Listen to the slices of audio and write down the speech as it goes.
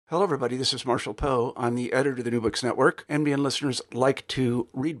Hello, everybody. This is Marshall Poe. I'm the editor of the New Books Network. NBN listeners like to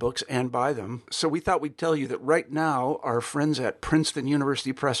read books and buy them. So we thought we'd tell you that right now, our friends at Princeton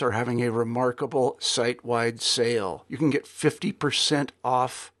University Press are having a remarkable site-wide sale. You can get 50%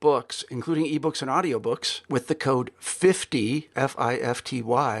 off books, including ebooks and audiobooks, with the code 50,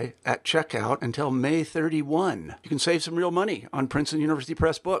 F-I-F-T-Y, at checkout until May 31. You can save some real money on Princeton University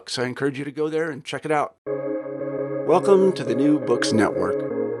Press books. I encourage you to go there and check it out. Welcome to the New Books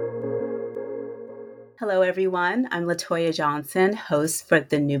Network. Hello, everyone. I'm Latoya Johnson, host for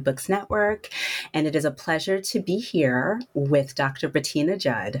the New Books Network, and it is a pleasure to be here with Dr. Bettina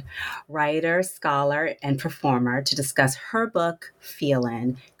Judd, writer, scholar, and performer, to discuss her book,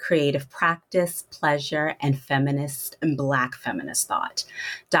 Feelin, Creative Practice, Pleasure, and Feminist and Black Feminist Thought.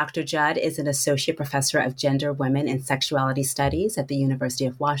 Dr. Judd is an associate professor of gender, women, and sexuality studies at the University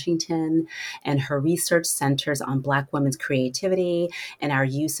of Washington, and her research centers on Black women's creativity and our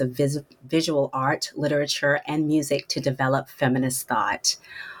use of visual art, literature, and music to develop feminist thought.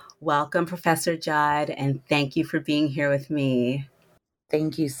 Welcome, Professor Judd, and thank you for being here with me.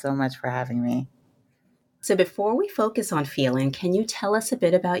 Thank you so much for having me. So before we focus on Feelin, can you tell us a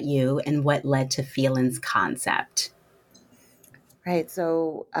bit about you and what led to Feelin's concept? Right.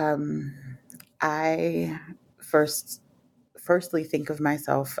 So I firstly think of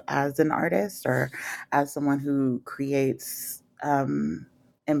myself as an artist or as someone who creates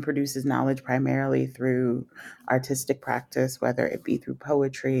and produces knowledge primarily through artistic practice, whether it be through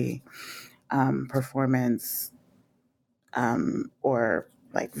poetry, performance, or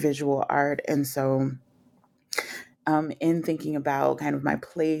like visual art. And so in thinking about kind of my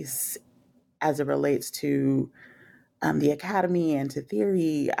place as it relates to the academy and to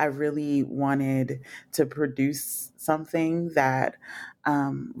theory, I really wanted to produce something that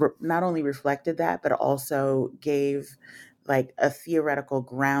not only reflected that, but also gave like a theoretically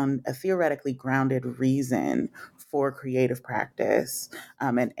grounded reason for creative practice,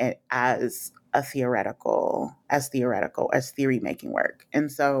 and as theory making work.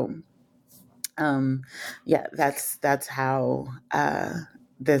 And so, that's how that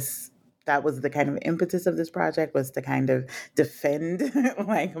was the kind of impetus of this project, was to kind of defend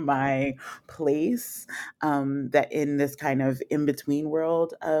like my place, that in this kind of in-between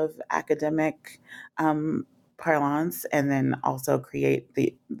world of academic parlance, and then also create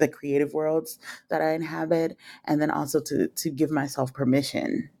the creative worlds that I inhabit, and then also to give myself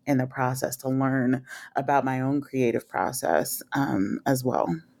permission in the process to learn about my own creative process as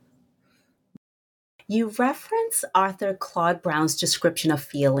well. You reference Arthur Claude Brown's description of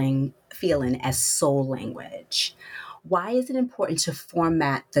Feelin as soul language. Why is it important to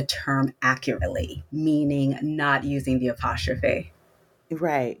format the term accurately, meaning not using the apostrophe?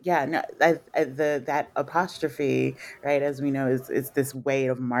 Right. Yeah. No. That apostrophe, right, as we know, is this way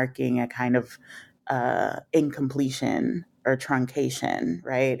of marking a kind of incompletion or truncation,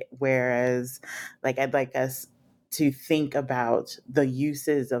 right? Whereas, like, I'd like us to think about the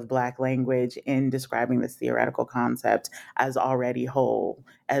uses of Black language in describing this theoretical concept as already whole,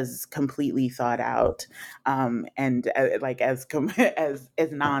 as completely thought out, and like as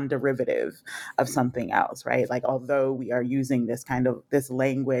non-derivative of something else, right? Like, although we are using this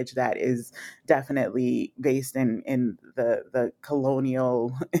language that is definitely based in the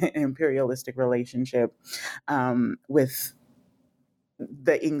colonial imperialistic relationship with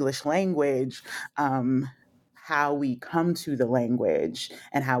the English language, how we come to the language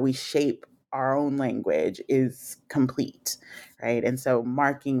and how we shape our own language is complete, right? And so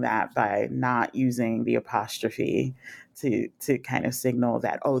marking that by not using the apostrophe to kind of signal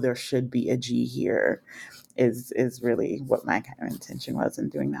that, oh, there should be a G here, is really what my kind of intention was in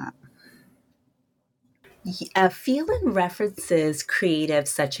doing that. Feelin references creatives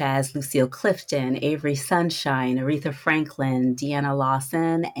such as Lucille Clifton, Avery Sunshine, Aretha Franklin, Deanna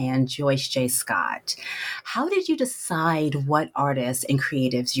Lawson, and Joyce J. Scott. How did you decide what artists and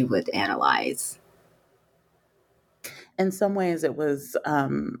creatives you would analyze? In some ways, it was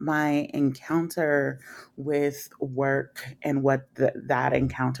my encounter with work and what that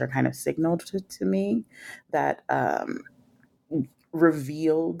encounter kind of signaled to me that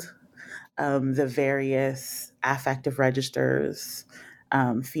revealed the various affective registers,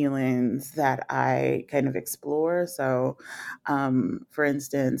 feelings that I kind of explore. So, for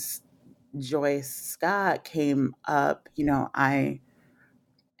instance, Joyce Scott came up. I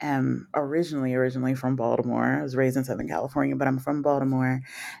am originally from Baltimore. I was raised in Southern California, but I'm from Baltimore.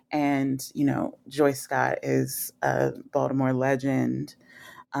 And, Joyce Scott is a Baltimore legend.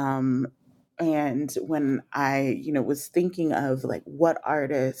 And when I, was thinking of like what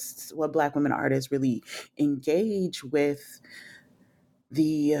Black women artists really engage with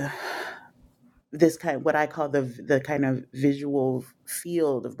the this kind, what I call the kind of visual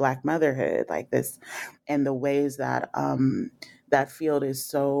field of Black motherhood, like this, and the ways that that field is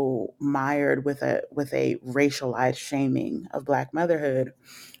so mired with a racialized shaming of Black motherhood.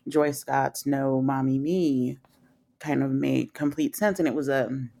 Joy Scott's "No Mommy Me" kind of made complete sense, and it was a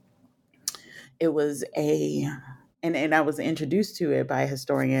and I was introduced to it by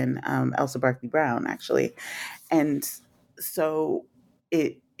historian Elsa Barkley Brown, actually. And so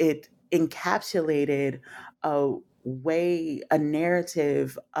it encapsulated a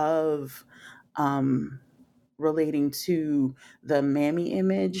narrative of relating to the mammy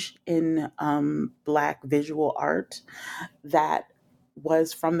image in Black visual art that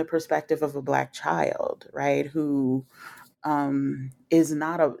was from the perspective of a Black child, right? Who is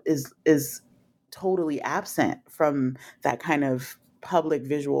not a is totally absent from that kind of public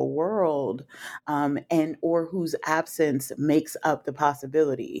visual world, and or whose absence makes up the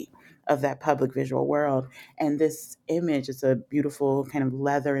possibility of that public visual world. And this image is a beautiful kind of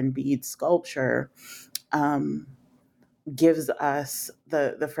leather and bead sculpture, um, gives us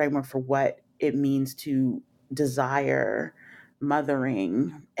the framework for what it means to desire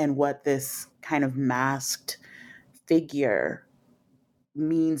mothering, and what this kind of masked figure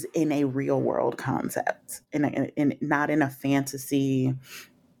means in a real world concept, in not in a fantasy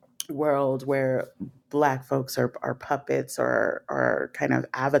world where Black folks are puppets or kind of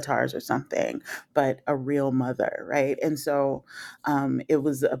avatars or something, but a real mother, right? And so it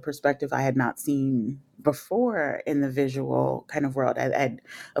was a perspective I had not seen before in the visual kind of world. I'd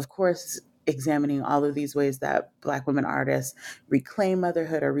of course, examining all of these ways that Black women artists reclaim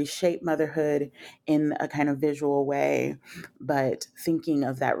motherhood or reshape motherhood in a kind of visual way, but thinking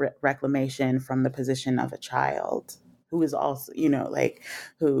of that reclamation from the position of a child who is also, like,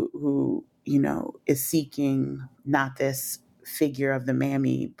 who is seeking not this figure of the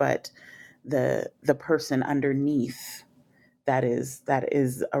mammy, but the person underneath that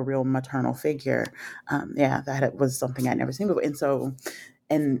is a real maternal figure. That was something I'd never seen before. And so,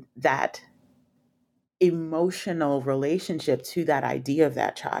 and that emotional relationship to that idea of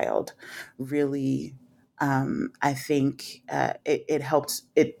that child really, I think, it helped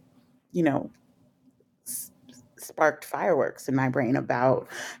it, you know, sparked fireworks in my brain about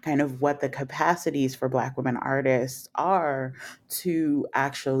kind of what the capacities for Black women artists are to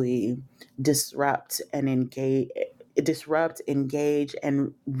actually disrupt, engage,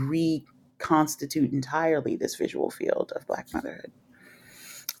 and reconstitute entirely this visual field of Black motherhood.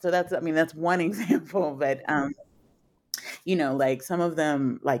 So that's one example, but like some of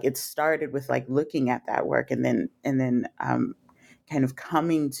them, like it started with like looking at that work, and then kind of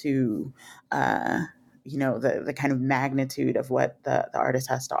coming to the kind of magnitude of what the artist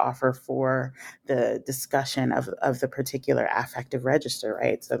has to offer for the discussion of the particular affective register,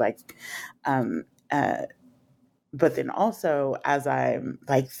 right? So like um but then also, as I'm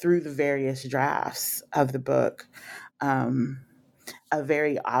like through the various drafts of the book, um a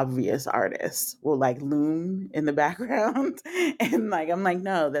very obvious artist will like loom in the background and like I'm like,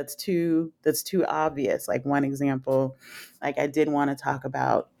 no, that's too obvious. Like one example, like I did want to talk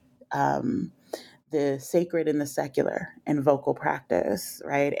about the sacred and the secular in vocal practice,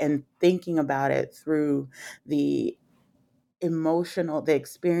 right? And thinking about it through the the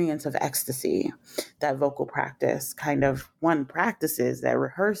experience of ecstasy that vocal practice kind of one practices, that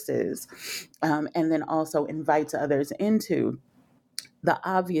rehearses, and then also invites others into. The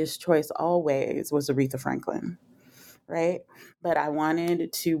obvious choice always was Aretha Franklin, right? But I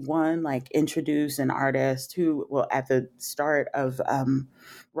wanted to, one, like introduce an artist who, well, at the start of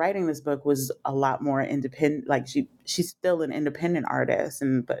writing this book was a lot more independent. Like she's still an independent artist,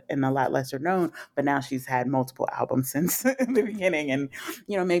 and a lot lesser known. But now she's had multiple albums since the beginning, and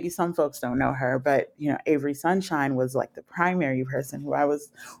maybe some folks don't know her, but Avery Sunshine was like the primary person who I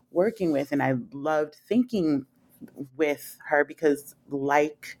was working with, and I loved thinking with her because,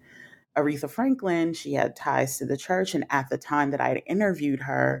 like Aretha Franklin, she had ties to the church. And at the time that I had interviewed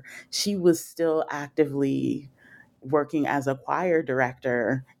her, she was still actively working as a choir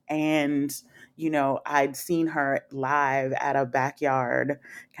director. And, I'd seen her live at a backyard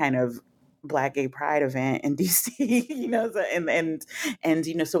kind of Black gay pride event in DC,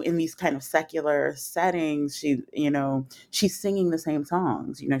 so in these kind of secular settings, she's singing the same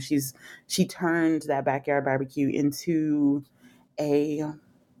songs. She turned that backyard barbecue a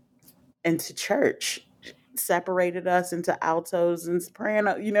into church, separated us into altos and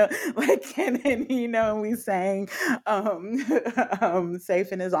soprano, like, and we sang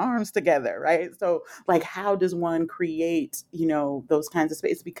Safe in His Arms together, right? So like, how does one create, those kinds of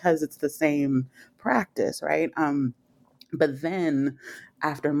space, because it's the same practice, right? But then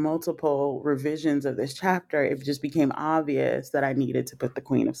after multiple revisions of this chapter, it just became obvious that I needed to put the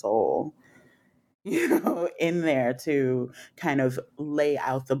Queen of Soul, in there to kind of lay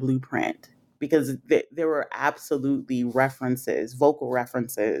out the blueprint, because there were absolutely references, vocal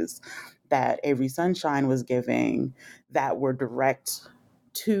references, that Avery Sunshine was giving that were direct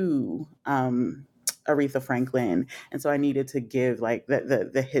to Aretha Franklin, and so I needed to give like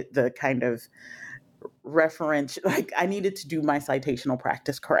the kind of reference, like I needed to do my citational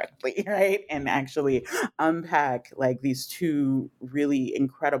practice correctly, right? And actually unpack like these two really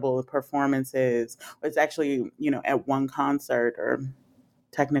incredible performances. It's actually, at one concert, or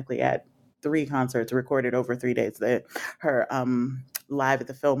technically at three concerts recorded over 3 days, that her Live at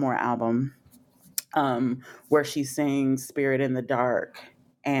the Fillmore album, where she sings Spirit in the Dark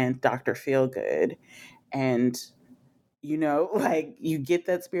and Dr. Feelgood. And like you get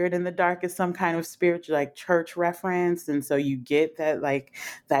that Spirit in the Dark is some kind of spiritual, like church reference. And so you get that, like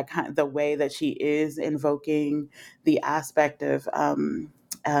that kind, the way that she is invoking the aspect of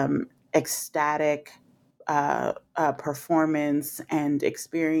ecstatic performance and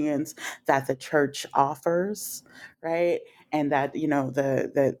experience that the church offers, right? And that,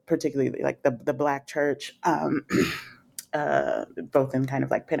 the particularly like the Black church, both in kind of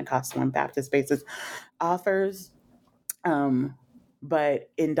like Pentecostal and Baptist spaces, offers. But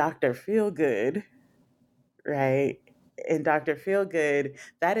in Dr. Feelgood, right? In Dr. Feelgood,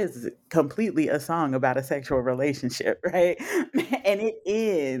 that is completely a song about a sexual relationship, right? And it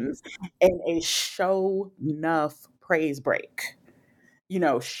ends in a show enough praise break,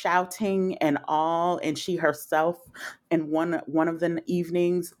 shouting and all. And she herself, in one of the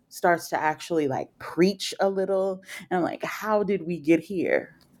evenings, starts to actually like preach a little. And I'm like, how did we get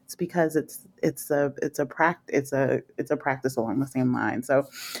here? It's because it's a practice along the same line. So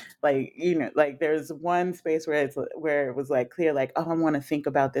like, like there's one space where it was like clear, like, oh, I want to think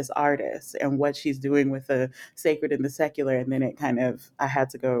about this artist and what she's doing with the sacred and the secular. And then it kind of, I had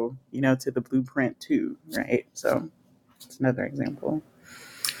to go, to the blueprint too, right? So it's another example.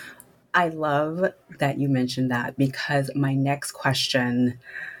 I love that you mentioned that, because my next question.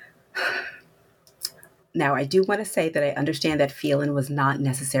 Now, I do want to say that I understand that Feelin was not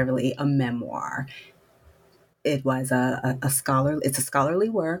necessarily a memoir. It was it's a scholarly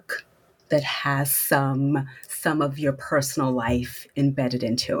work that has some of your personal life embedded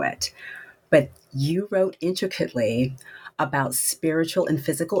into it. But you wrote intricately about spiritual and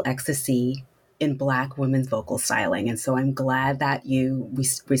physical ecstasy in Black women's vocal styling. And so I'm glad that we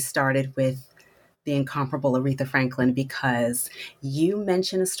started with the incomparable Aretha Franklin, because you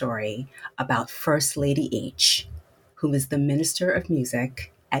mention a story about First Lady H, who is the minister of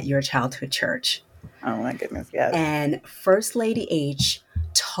music at your childhood church. Oh my goodness, yes. And First Lady H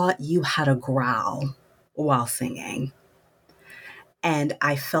taught you how to growl while singing. And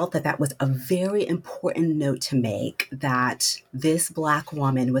I felt that was a very important note to make, that this Black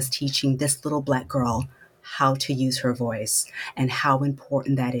woman was teaching this little Black girl how to use her voice and how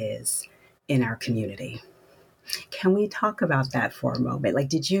important that is in our community. Can we talk about that for a moment? Like,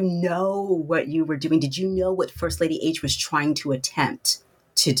 did you know what you were doing? Did you know what First Lady H was trying to attempt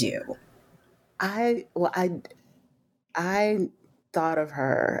to do? I thought of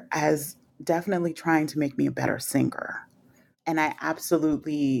her as definitely trying to make me a better singer. And I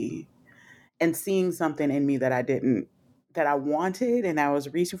absolutely, and seeing something in me that I wanted and I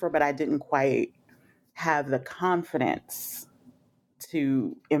was reaching for, but I didn't quite have the confidence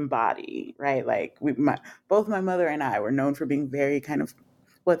to embody, right? Like both my mother and I were known for being very kind of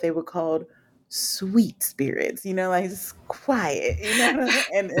what they would call sweet spirits, like just quiet,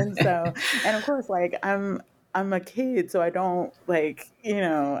 and so, and of course, like I'm a kid, so I don't like,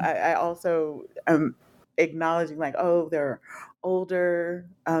 I also acknowledging like, oh, they're older,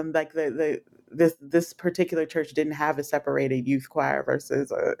 like this particular church didn't have a separated youth choir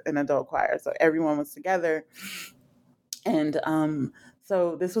versus an adult choir, so everyone was together. And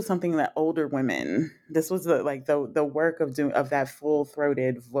so this was something that older women, this was the work of that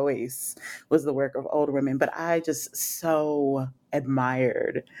full-throated voice was the work of older women. But I just so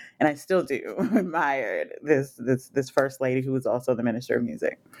admired, and I still do admired this first lady who was also the minister of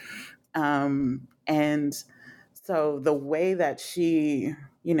music. And so the way that she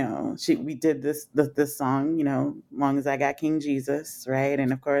we did this song, Long as I Got King Jesus, right?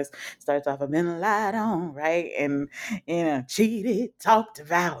 And of course, starts off, I've been lied on, right? And, cheated, talked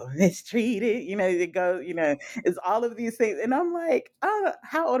about, mistreated, it goes, it's all of these things. And I'm like, I don't know,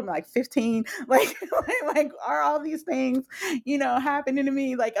 how old am I? Like 15? Like, like, are all these things, happening to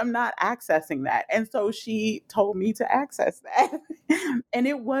me? Like, I'm not accessing that. And so she told me to access that. And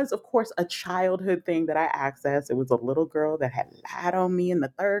it was, of course, a childhood thing that I accessed. It was a little girl that had lied on me in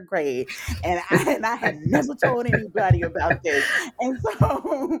the third grade. And I had never told anybody about this. And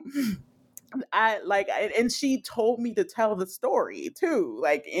so and she told me to tell the story too,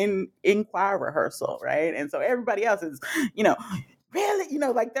 like in choir rehearsal, right? And so everybody else is, really,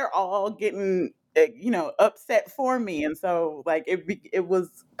 like they're all getting, upset for me. And so like it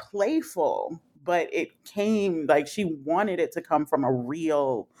was playful, but it came, like, she wanted it to come from a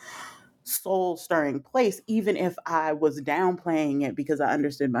real soul stirring place, even if I was downplaying it because I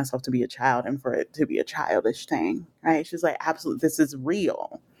understood myself to be a child and for it to be a childish thing, right? She's like, absolutely, this is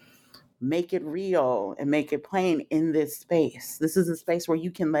real. Make it real and make it plain in this space. This is a space where you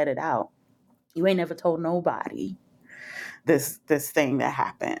can let it out. You ain't never told nobody this thing that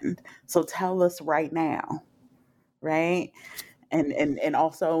happened. So tell us right now, right? And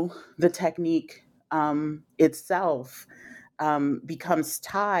also the technique itself becomes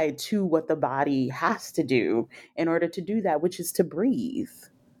tied to what the body has to do in order to do that, which is to breathe.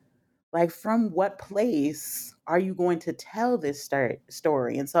 Like, from what place are you going to tell this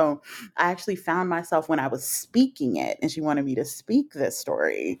story? And so I actually found myself, when I was speaking it, and she wanted me to speak this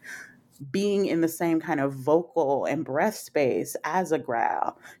story, being in the same kind of vocal and breath space as a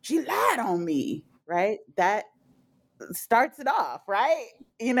growl. She lied on me, right? That starts it off, right?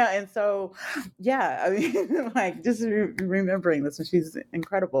 And so, yeah, I mean, like, just remembering this, and she's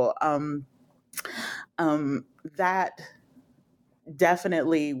incredible. That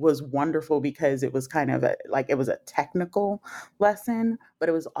definitely was wonderful because it was kind of it was a technical lesson, but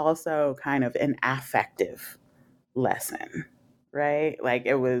it was also kind of an affective lesson, right? Like,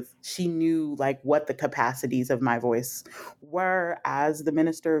 she knew like what the capacities of my voice were as the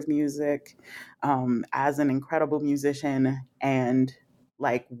minister of music, as an incredible musician, and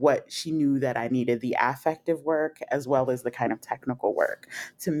like what she knew that I needed, the affective work as well as the kind of technical work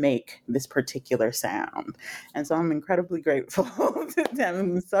to make this particular sound. And so I'm incredibly grateful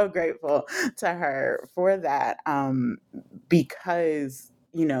I'm so grateful to her for that, because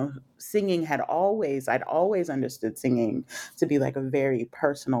singing I'd always understood singing to be like a very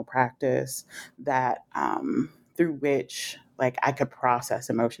personal practice that through which like I could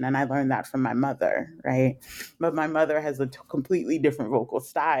process emotion. And I learned that from my mother, right? But my mother has a completely different vocal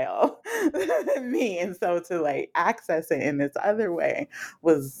style than me. And so to like access it in this other way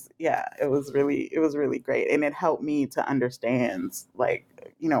was, it was really great. And it helped me to understand like,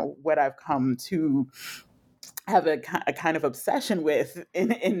 what I've come to have a kind of obsession with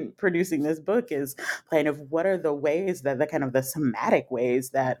in producing this book is kind of what are the ways that the somatic ways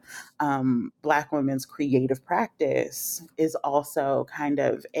that Black women's creative practice is also kind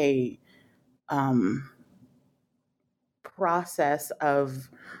of a process of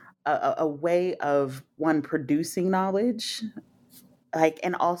a way of one producing knowledge, like,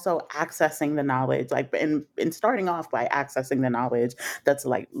 and also accessing the knowledge, like, and starting off by accessing the knowledge that's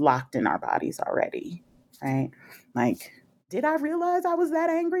like locked in our bodies already, right? Like, did I realize I was that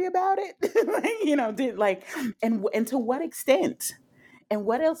angry about it? And to what extent? And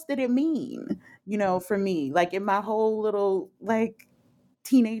what else did it mean, for me? Like, in my whole little, like,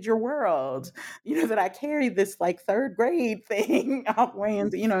 teenager world, that I carried this like third grade thing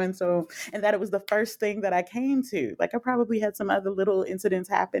outweighing, and that it was the first thing that I came to. Like, I probably had some other little incidents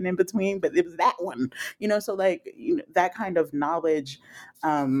happen in between, but it was that one, so like, that kind of knowledge,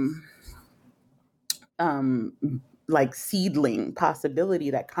 like seedling possibility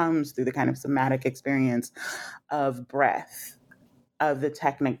that comes through the kind of somatic experience of breath, of the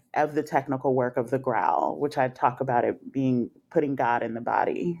technical work of the growl, which I talk about it being putting God in the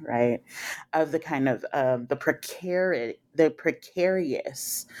body, right? Of the kind of the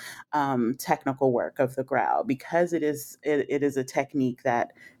precarious technical work of the growl, because it is a technique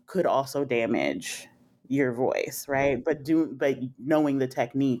that could also damage your voice, right? But knowing the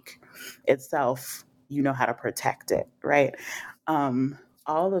technique itself, you know how to protect it, right?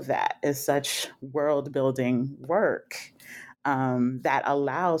 All of that is such world building work that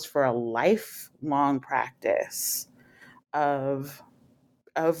allows for a lifelong practice of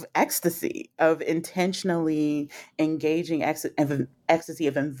ecstasy, of intentionally engaging ecstasy,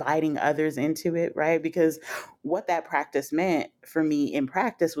 of inviting others into it, right? Because what that practice meant for me in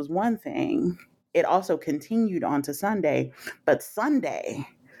practice was one thing, it also continued on to Sunday, but Sunday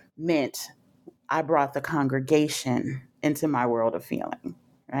meant I brought the congregation into my world of feeling,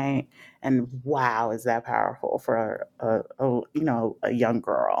 right? And wow, is that powerful for a young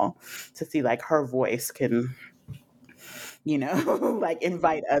girl to see like her voice can, like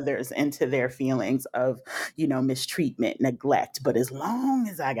invite others into their feelings of, mistreatment, neglect. But as long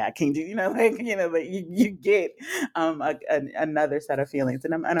as I got King, like you get another set of feelings.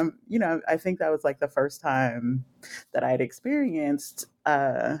 And I'm, I think that was like the first time that I'd experienced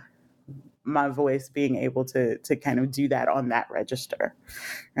my voice being able to kind of do that on that register,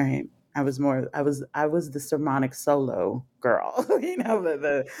 right? I was the sermonic solo girl,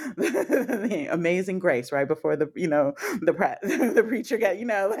 the Amazing Grace, right before the preacher got,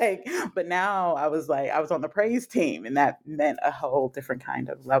 like. But now I was on the praise team, and that meant a whole different kind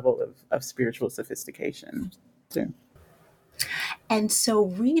of level of spiritual sophistication too. And so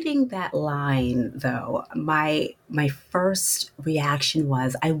reading that line though, my first reaction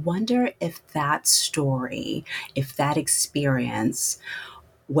was I wonder if that story, if that experience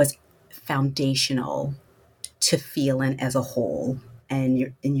was foundational to Feelin as a whole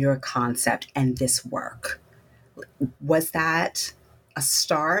and your concept and this work. Was that a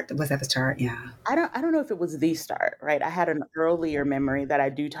start? Was that the start? Yeah. I don't know if it was the start, right? I had an earlier memory that I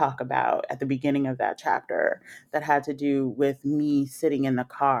do talk about at the beginning of that chapter that had to do with me sitting in the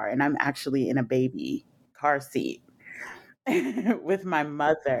car, and I'm actually in a baby car seat with my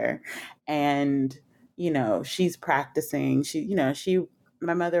mother. And she's practicing.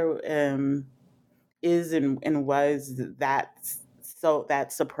 My mother is and was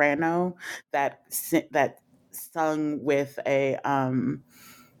that soprano that sung with a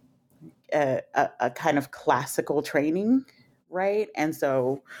kind of classical training, right? And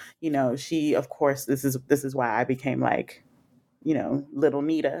so, she, of course, this is why I became like, Little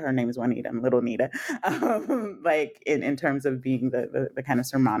Nita. Her name is Juanita. I'm Little Nita. Like in terms of being the kind of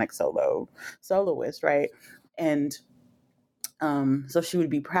sermonic soloist, right? And so she would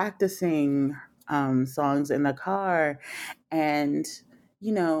be practicing songs in the car, and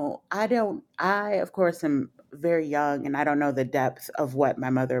I of course am very young, and I don't know the depth of what my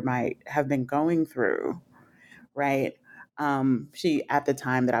mother might have been going through, right? She, at the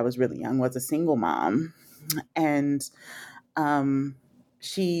time that I was really young, was a single mom, and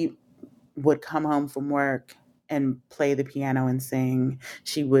she would come home from work and play the piano and sing.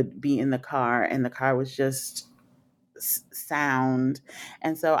 She would be in the car, and the car was just sound.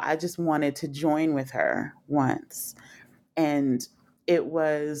 And so I just wanted to join with her once. And it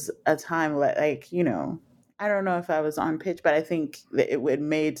was a time like, I don't know if I was on pitch, but I think that it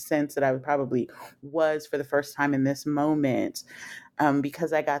made sense that I would probably was for the first time in this moment,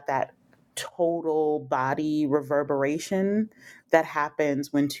 because I got that total body reverberation that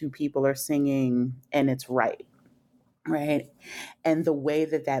happens when two people are singing and it's right, right? And the way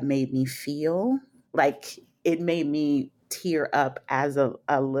that made me feel, like it made me tear up as a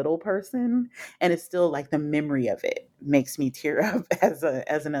little person, and it's still like the memory of it makes me tear up as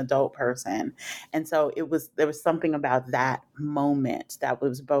an adult person. And so there was something about that moment that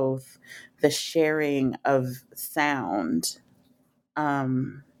was both the sharing of sound,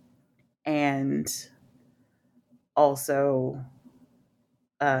 and also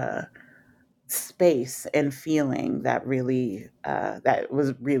uh space and feeling that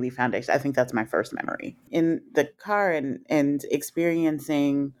was really foundation. I think that's my first memory in the car, and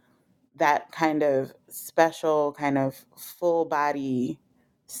experiencing that kind of special kind of full body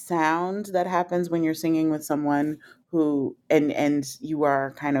sound that happens when you're singing with someone who and you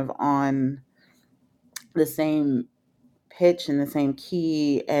are kind of on the same pitch and the same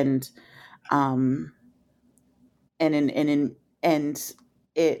key, um and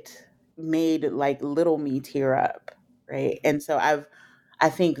it made like little me tear up, right? And so I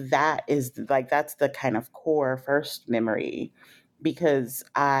think that's the kind of core first memory, because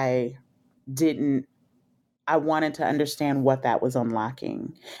didn't I wanted to understand what that was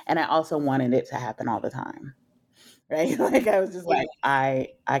unlocking, and I also wanted it to happen all the time, right? Like I was just like, I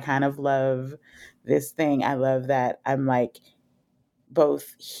kind of love this thing. I love that I'm like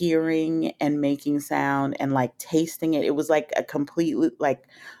both hearing and making sound and like tasting it. It was like a completely like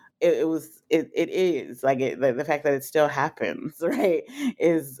it is like the fact that it still happens, right?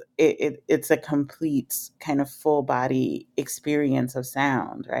 It's a complete kind of full body experience of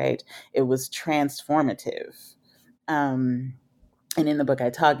sound, right? It was transformative. Um, and in the book I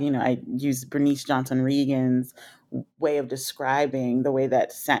talk, I use Bernice Johnson Regan's way of describing the way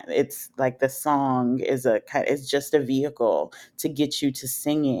that it's like the song is just a vehicle to get you to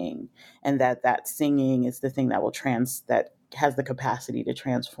singing, and that singing is the thing that that has the capacity to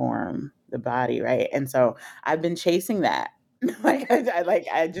transform the body, right? And so I've been chasing that.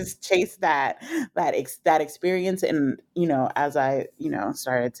 I just chased that experience. And as I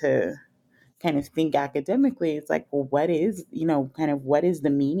started to kind of think academically, it's like, well, what is the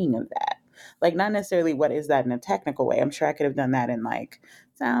meaning of that? Like, not necessarily what is that in a technical way. I'm sure I could have done that in like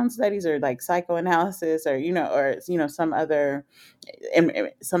sound studies or like psychoanalysis, or some other in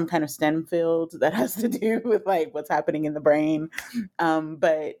some kind of STEM field that has to do with like what's happening in the brain.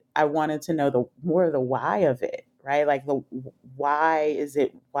 But I wanted to know the more of the why of it, right? Like, the why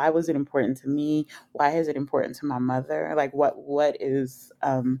was it important to me? Why is it important to my mother? Like, what is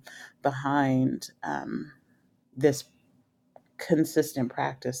behind this consistent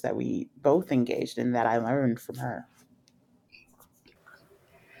practice that we both engaged in, that I learned from her.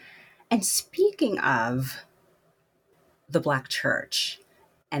 And speaking of the Black church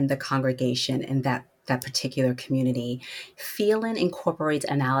and the congregation in that particular community, Feelin incorporates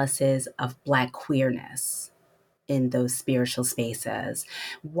analysis of Black queerness in those spiritual spaces.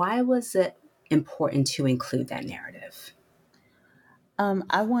 Why was it important to include that narrative?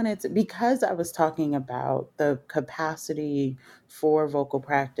 I wanted to, because I was talking about the capacity for vocal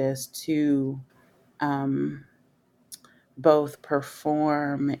practice to um, both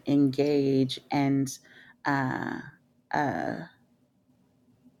perform, engage, and uh, uh,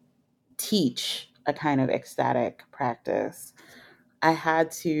 teach a kind of ecstatic practice. I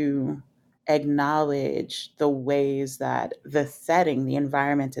had to acknowledge the ways that the setting, the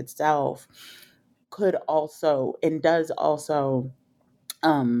environment itself, could also and does also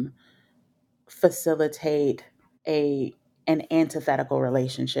um, facilitate a an antithetical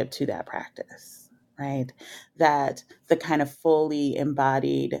relationship to that practice, right? That the kind of fully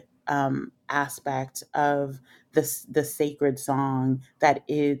embodied aspect of the sacred song that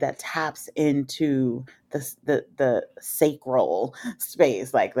taps into the sacral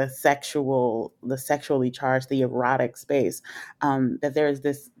space, like the sexually charged, the erotic space.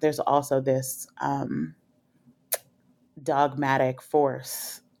 That there's also this dogmatic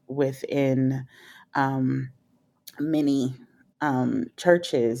force within um, many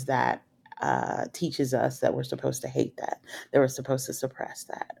churches that teaches us that we're supposed to hate that we're supposed to suppress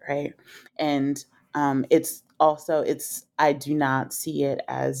that, right? And I do not see it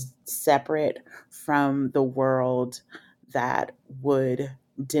as separate from the world that would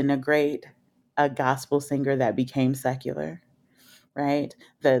denigrate a gospel singer that became secular, right?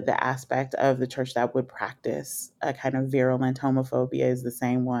 The aspect of the church that would practice a kind of virulent homophobia is the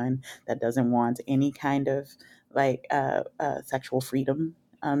same one that doesn't want any kind of like sexual freedom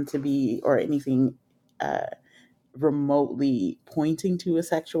to be, or anything uh, remotely pointing to a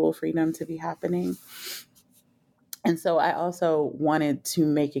sexual freedom to be happening. And so I also wanted to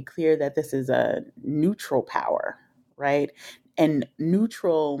make it clear that this is a neutral power, right? And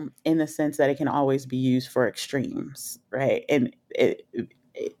neutral in the sense that it can always be used for extremes, right? And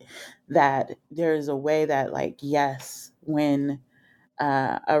that there's a way that, like, yes, when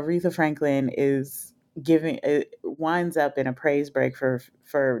Aretha Franklin is giving, it winds up in a praise break for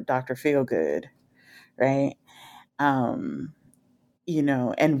Dr. Feelgood, right? Um,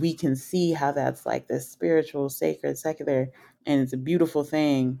 and we can see how that's like this spiritual, sacred, secular, and it's a beautiful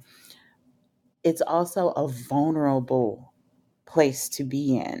thing. It's also a vulnerable place to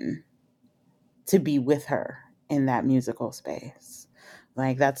be in, to be with her in that musical space.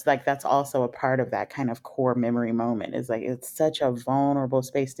 That's also a part of that kind of core memory moment, is like, it's such a vulnerable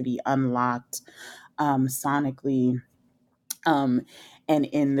space to be unlocked sonically, um, and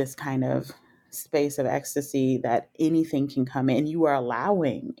in this kind of space of ecstasy, that anything can come in. You are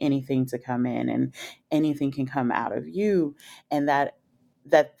allowing anything to come in, and anything can come out of you, and that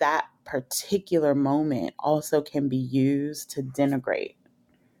particular moment also can be used to denigrate,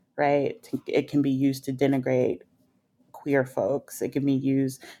 right? It can be used to denigrate queer folks. It can be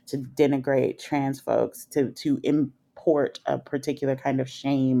used to denigrate trans folks, to import a particular kind of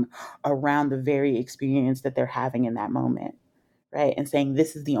shame around the very experience that they're having in that moment, right? And saying,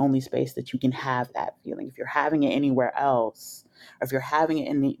 this is the only space that you can have that feeling. If you're having it anywhere else, or if you're having it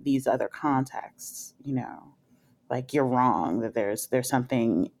in these other contexts, like, you're wrong, that there's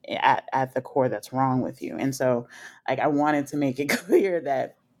something at the core that's wrong with you. And so, like, I wanted to make it clear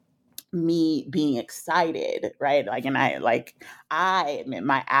that me being excited, right? Like, and I admit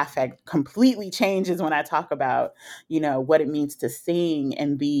my affect completely changes when I talk about, what it means to sing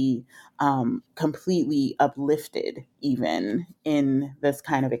and be completely uplifted, even in this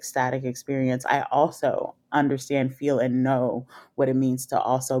kind of ecstatic experience. I also understand, feel, and know what it means to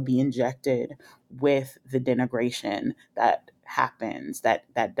also be injected with the denigration that happens, that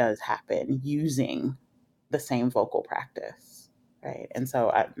does happen using the same vocal practice. right? And so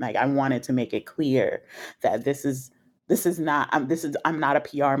I wanted to make it clear that I'm not a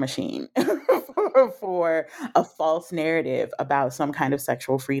PR machine for a false narrative about some kind of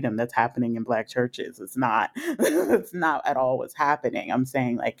sexual freedom that's happening in Black churches. It's not it's not at all what's happening. I'm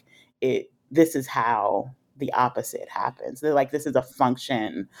saying like this is how the opposite happens. They're like, this is a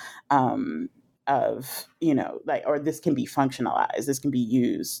function of, like, or this can be functionalized. This can be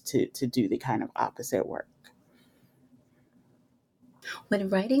used to do the kind of opposite work. When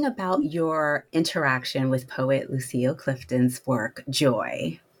writing about your interaction with poet Lucille Clifton's work,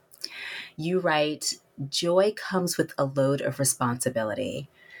 Joy, you write, "Joy comes with a load of responsibility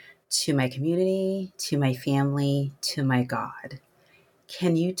to my community, to my family, to my God."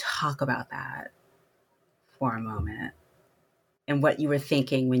 Can you talk about that for a moment and what you were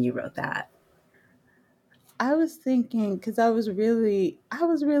thinking when you wrote that? I was thinking, because I was really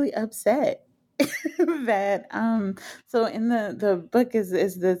upset that so in the book is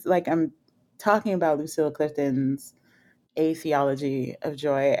this, like, I'm talking about Lucille Clifton's A Theology of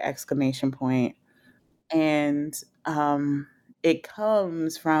Joy exclamation point, and it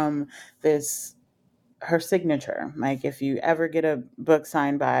comes from this, her signature. Like, if you ever got a book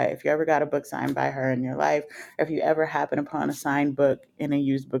signed by her in your life, or if you ever happen upon a signed book in a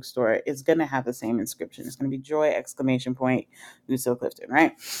used bookstore, it's going to have the same inscription. It's going to be Joy exclamation point Lucille Clifton,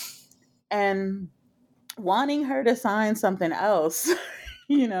 right? And wanting her to sign something else,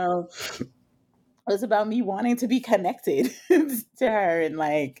 was about me wanting to be connected to her, and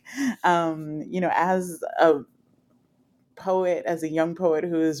like, as a poet, as a young poet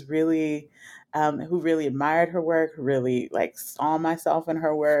who really admired her work, who really like saw myself in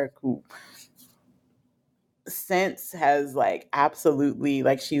her work, who since has like absolutely,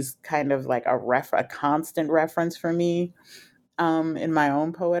 like, she's kind of like a constant reference for me in my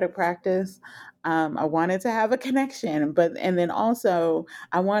own poetic practice. I wanted to have a connection, and then also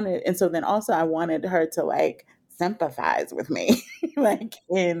I wanted her to like sympathize with me, like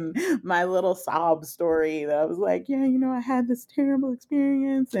in my little sob story that I was like, yeah, I had this terrible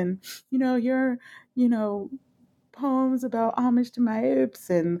experience, and your, poems about homage to my hips,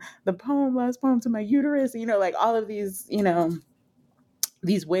 and the last poem to my uterus, like all of these,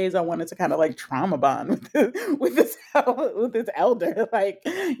 these ways I wanted to kind of like trauma bond with this with this elder, like,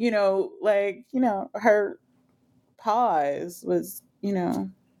 her pause was,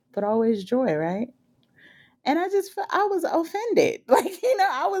 but always joy, right? And I was offended, like,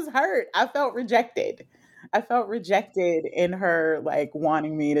 I was hurt. I felt rejected. I felt rejected in her like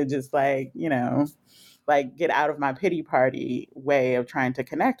wanting me to just like, like get out of my pity party way of trying to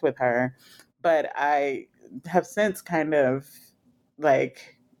connect with her. But I have since kind of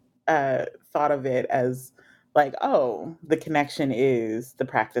like thought of it as like, oh, the connection is the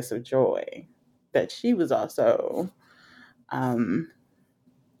practice of joy that she was also um,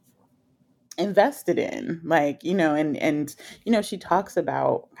 invested in, like, and she talks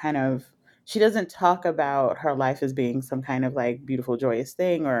about kind of, she doesn't talk about her life as being some kind of like beautiful joyous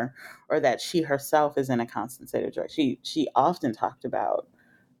thing, or that she herself is in a constant state of joy. She often talked about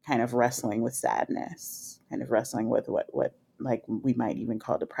kind of wrestling with sadness, kind of wrestling with what like we might even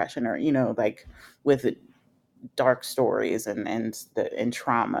call depression, or like with dark stories and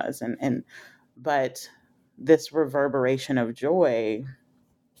traumas, and but this reverberation of joy,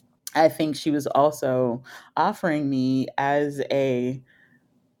 I think she was also offering me as a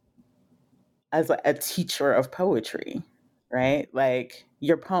teacher of poetry, right? Like,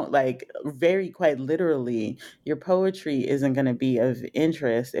 your poem, like, very quite literally, your poetry isn't going to be of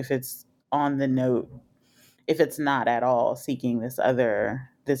interest if it's on the note, if it's not at all seeking this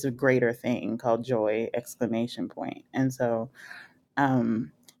greater thing called joy exclamation point. And so,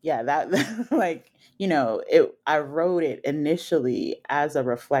 yeah, that like, I wrote it initially as a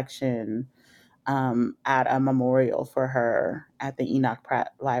reflection at a memorial for her at the Enoch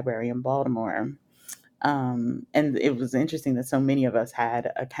Pratt Library in Baltimore. And it was interesting that so many of us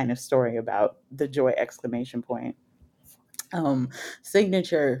had a kind of story about the joy exclamation point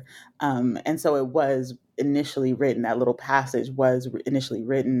signature. And so it was initially written, that little passage was initially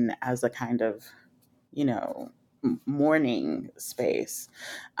written as a kind of, mourning space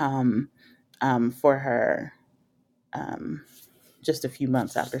for her, just a few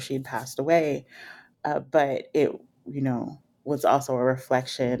months after she had passed away. But it, was also a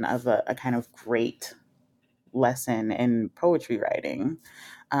reflection of a kind of great lesson in poetry writing,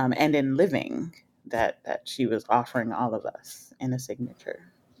 and in living, that she was offering all of us in a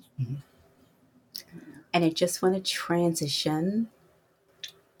signature. And I just want to transition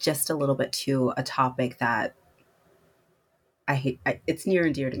just a little bit to a topic that it's near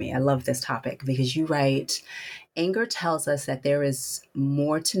and dear to me. I love this topic because you write, anger tells us that there is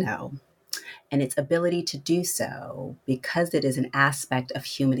more to know, and its ability to do so because it is an aspect of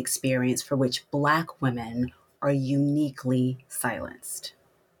human experience for which Black women are uniquely silenced.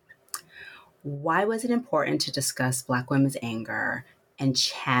 Why was it important to discuss Black women's anger and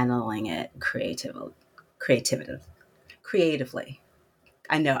channeling it creatively? Creatively.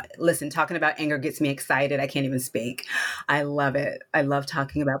 I know. Listen, talking about anger gets me excited. I can't even speak. I love it. I love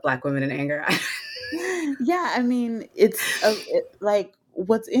talking about Black women and anger. Yeah, I mean, like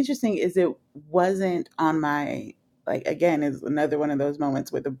what's interesting is it wasn't on my, like, again, is another one of those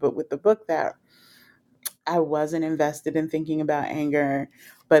moments with the book that I wasn't invested in thinking about anger,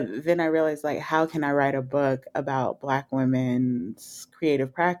 but then I realized, like, how can I write a book about Black women's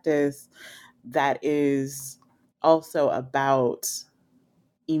creative practice that is also about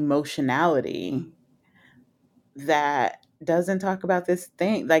emotionality, that doesn't talk about this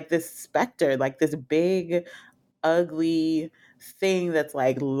thing, like this specter, like this big ugly thing that's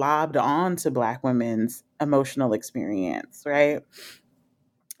like lobbed onto Black women's emotional experience, right?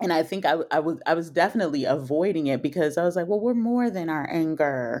 And I think I was definitely avoiding it because I was like, well, we're more than our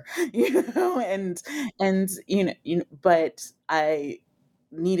anger, but I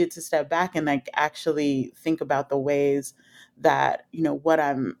needed to step back and like actually think about the ways that, what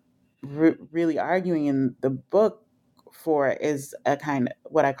I'm really arguing in the book for is a kind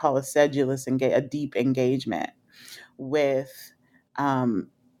of what I call a deep engagement with um,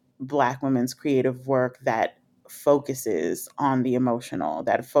 Black women's creative work that focuses on the emotional,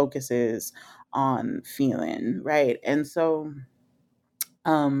 that focuses on feeling, right? And so,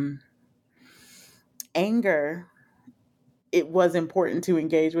 um, anger, it was important to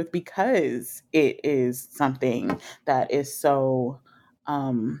engage with because it is something that is so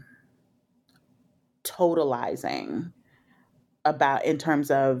um, totalizing about in terms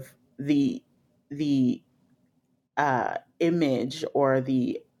of the image or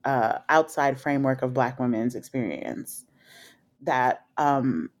the outside framework of Black women's experience. That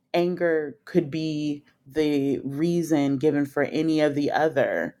anger could be the reason given for any of the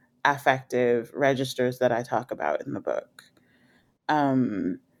other affective registers that I talk about in the book.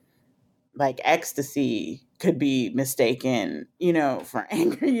 Um, like ecstasy could be mistaken, for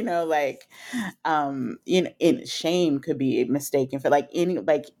anger, in shame could be mistaken for any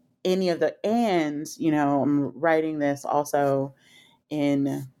of the, and, I'm writing this also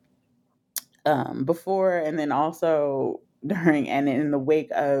in before and then also during and in the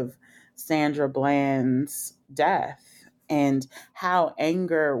wake of Sandra Bland's death, and how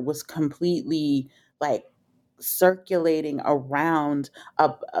anger was completely like circulating around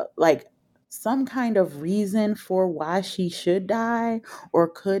like some kind of reason for why she should die or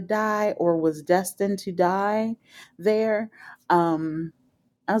could die or was destined to die there. um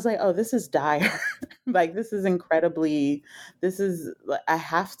I was like, oh, this is dire. Like, this is incredibly, I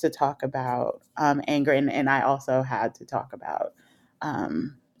have to talk about anger. And I also had to talk about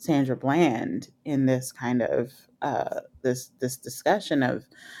Sandra Bland in this kind of, this discussion of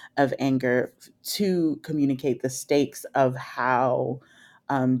anger to communicate the stakes of how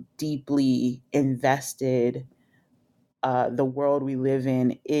deeply invested the world we live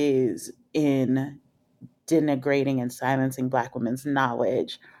in is in denigrating and silencing Black women's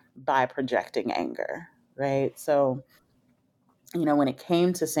knowledge by projecting anger, right? So, when it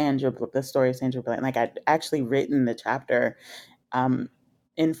came to the story of Sandra Bland, like I'd actually written the chapter um,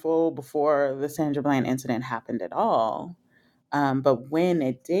 in full before the Sandra Bland incident happened at all. But when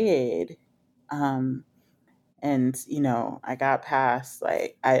it did, um, and I got past,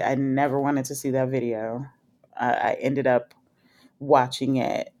 like, I never wanted to see that video. I ended up watching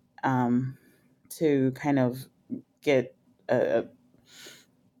it to kind of get a,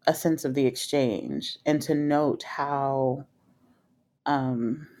 a sense of the exchange and to note how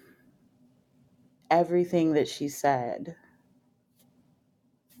um, everything that she said,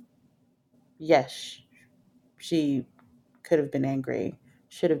 yes, she could have been angry,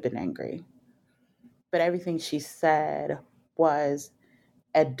 should have been angry, but everything she said was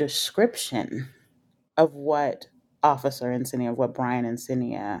a description of what Officer Encinia, of what Brian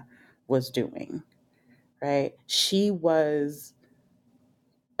Encinia was doing, right? She was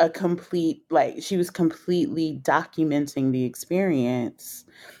completely documenting the experience.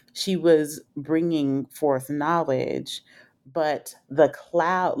 She was bringing forth knowledge, but the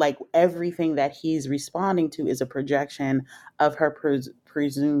cloud, like everything that he's responding to, is a projection of her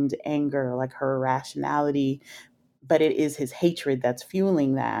presumed anger, like her irrationality, but it is his hatred that's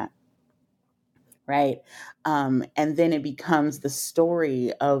fueling that, right? And then it becomes the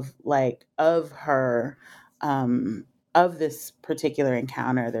story of her of this particular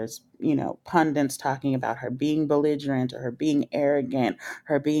encounter, there's, pundits talking about her being belligerent or her being arrogant,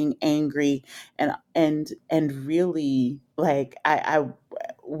 her being angry, and really, like, I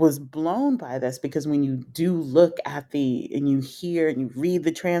was blown by this, because when you do look at and you hear and you read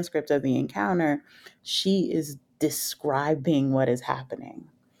the transcript of the encounter, she is describing what is happening.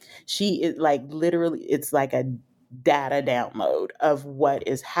 She is, like, literally, it's like a data download of what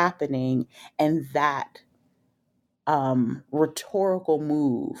is happening, and that rhetorical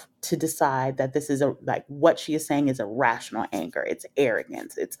move to decide that this is what she is saying is a rational anger, it's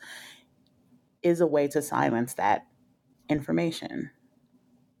arrogance, is a way to silence that information.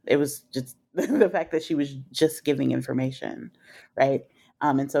 It was just the fact that she was just giving information, right?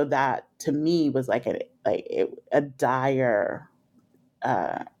 And so that, to me, was like a dire,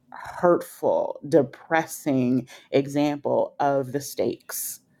 hurtful, depressing example of the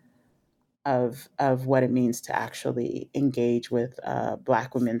stakes of what it means to actually engage with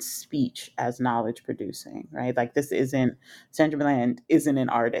Black women's speech as knowledge producing, right? Like, Sandra Bland isn't an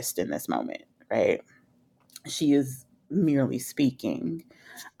artist in this moment, right? She is merely speaking,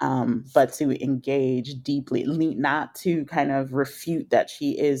 but to engage deeply, not to kind of refute that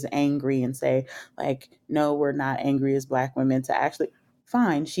she is angry and say, like, no, we're not angry as Black women, to actually,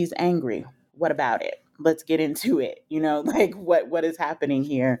 fine, she's angry. What about it? Let's get into it. Like, what is happening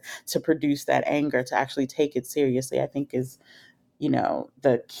here to produce that anger, to actually take it seriously, I think is,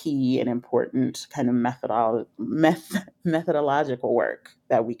 the key and important kind of methodological work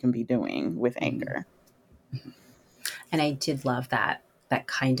that we can be doing with anger. And I did love that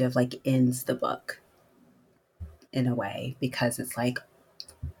kind of like ends the book in a way, because it's like,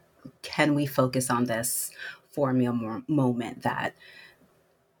 can we focus on this for a moment that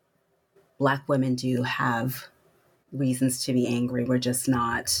Black women do have reasons to be angry? We're just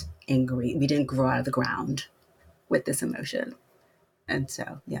not angry. We didn't grow out of the ground with this emotion. And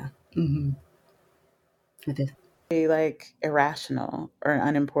so, yeah. Mm-hmm. It is. Be like irrational or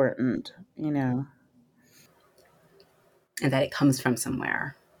unimportant. And that it comes from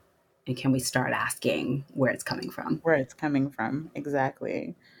somewhere. And can we start asking where it's coming from? Where it's coming from,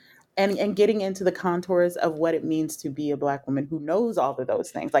 exactly. And getting into the contours of what it means to be a Black woman who knows all of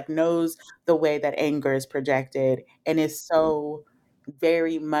those things, like knows the way that anger is projected, and is so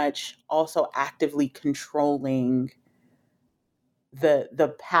very much also actively controlling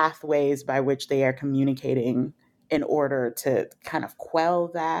the pathways by which they are communicating in order to kind of quell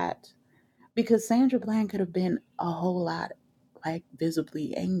that. Because Sandra Bland could have been a whole lot, like,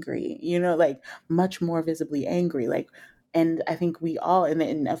 visibly angry, like much more visibly angry. Like, and I think we all,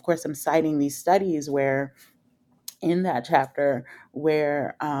 and of course I'm citing these studies where, in that chapter,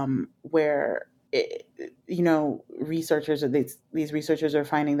 where researchers, or these researchers are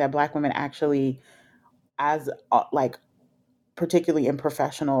finding that Black women actually, as like, particularly in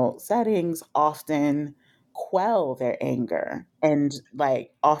professional settings, often quell their anger, and,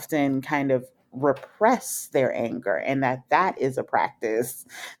 like, often kind of repress their anger, and that is a practice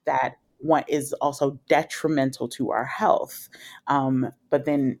that one is also detrimental to our health. But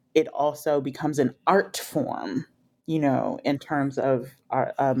then it also becomes an art form, in terms of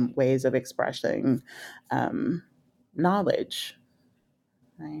our ways of expressing knowledge,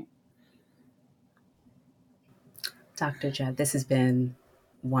 right? Dr. Judd, this has been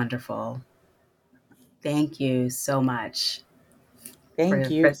wonderful. Thank you so much. Thank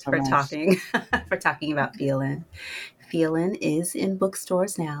you so much. Talking for talking about Feelin. Feelin is in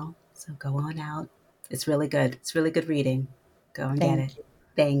bookstores now, so go on out. It's really good. It's really good reading. Go and get it. You.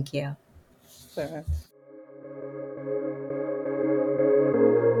 Thank you. Sure.